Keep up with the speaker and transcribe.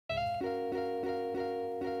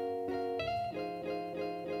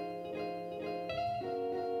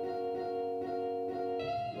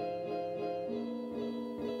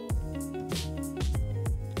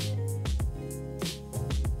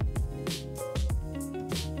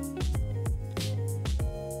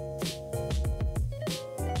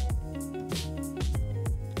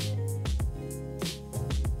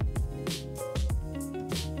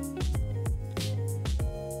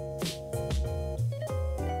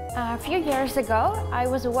A few years ago, I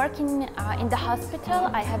was working in the hospital.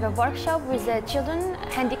 I have a workshop with children,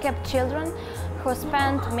 handicapped children, who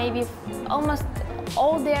spent maybe almost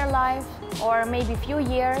all their life or maybe few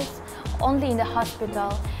years only in the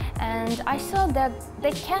hospital. And I saw that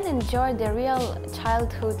they can enjoy the real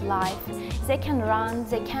childhood life. They can run,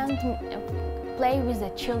 they can play with the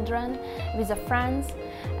children, with the friends,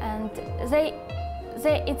 and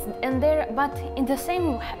but in the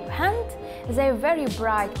same hand, they're very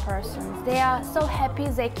bright persons. They are so happy,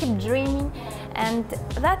 they keep dreaming, and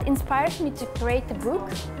that inspired me to create a book.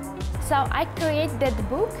 So I created that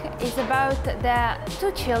book. It's about the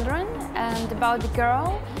two children and about the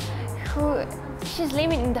girl who she's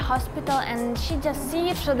living in the hospital, and she just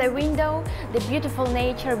sees through the window the beautiful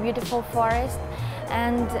nature, beautiful forest,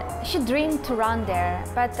 and she dreamed to run there,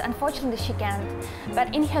 but unfortunately she can't.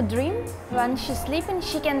 But in her dream, when she's sleeping,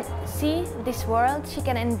 she can see this world, she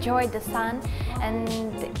can enjoy the sun, and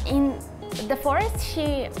in the forest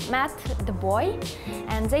she met the boy,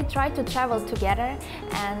 and they tried to travel together,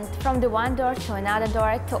 and from the one door to another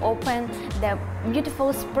door to open the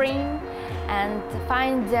beautiful spring and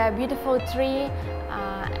find the beautiful tree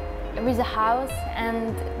with a house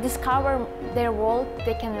and discover their world.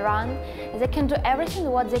 They can run, they can do everything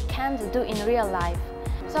what they can't do in real life.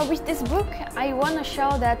 So with this book, I want to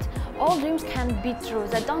show that all dreams can be true,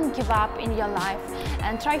 that don't give up in your life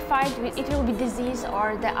and try fight with it will be disease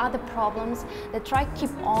or the other problems, that try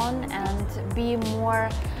keep on and be more,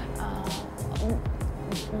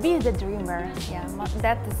 be the dreamer. Yeah,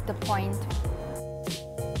 that is the point.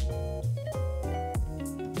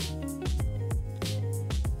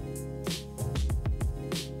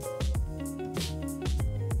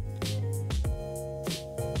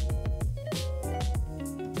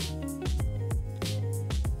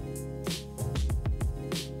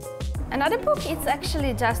 Another book, it's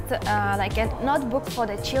actually just like a notebook for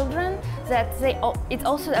the children. It's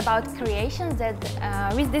also about creation. That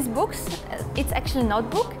with these books, it's actually a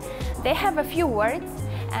notebook. They have a few words,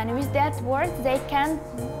 and with that words, they can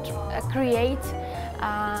create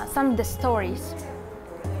some of the stories.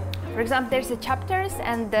 For example, there's the chapters,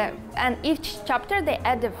 and each chapter they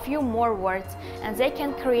add a few more words, and they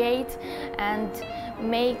can create and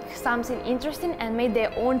make something interesting and make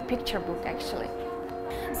their own picture book actually.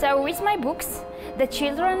 So with my books, the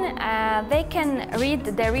children, they can read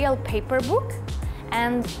the real paper book,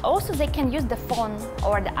 and also they can use the phone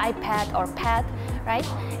or the iPad or pad, right?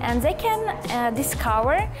 And they can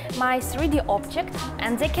discover my 3D object,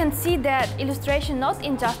 and they can see that illustration not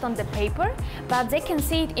in just on the paper, but they can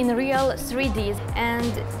see it in real 3D.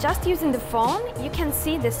 And just using the phone, you can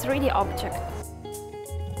see the 3D object.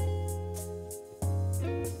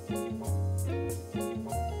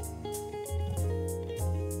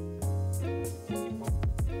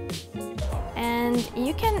 And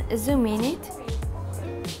you can zoom in it.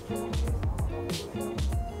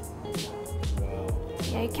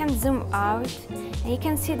 Yeah, you can zoom out, and you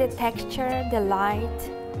can see the texture, the light.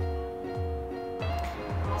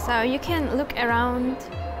 So you can look around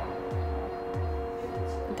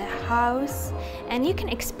the house, and you can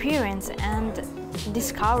experience and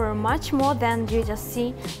discover much more than you just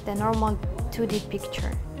see the normal 2D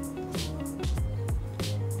picture.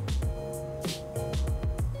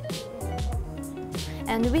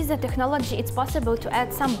 And with the technology, it's possible to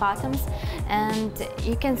add some buttons, and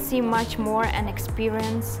you can see much more and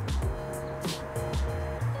experience.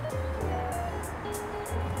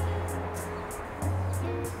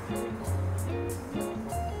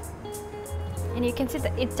 And you can see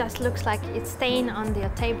that it just looks like it's staying on your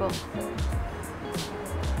table.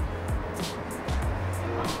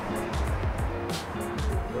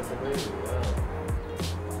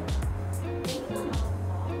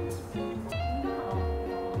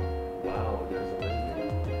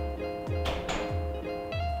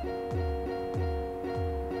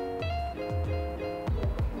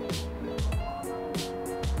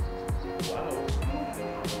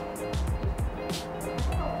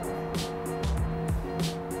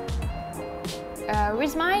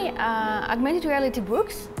 With my augmented reality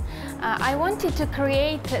books, I wanted to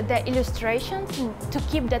create the illustrations to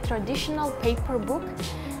keep the traditional paper book,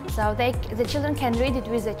 so the children can read it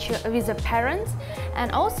with the parents,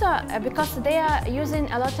 and also because they are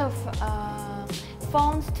using a lot of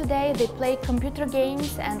phones today, they play computer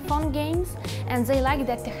games and phone games, and they like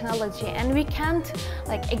that technology, and we can't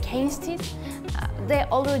like against it. They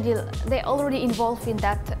already involved in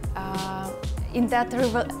that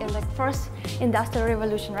like first industrial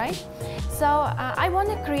revolution, right? So I want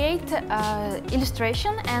to create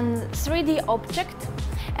illustration and 3D object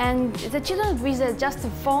And the children with just a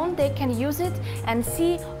phone, they can use it and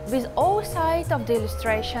see with all sides of the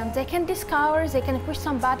illustration. They can discover, they can push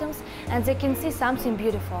some buttons, and they can see something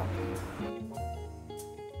beautiful.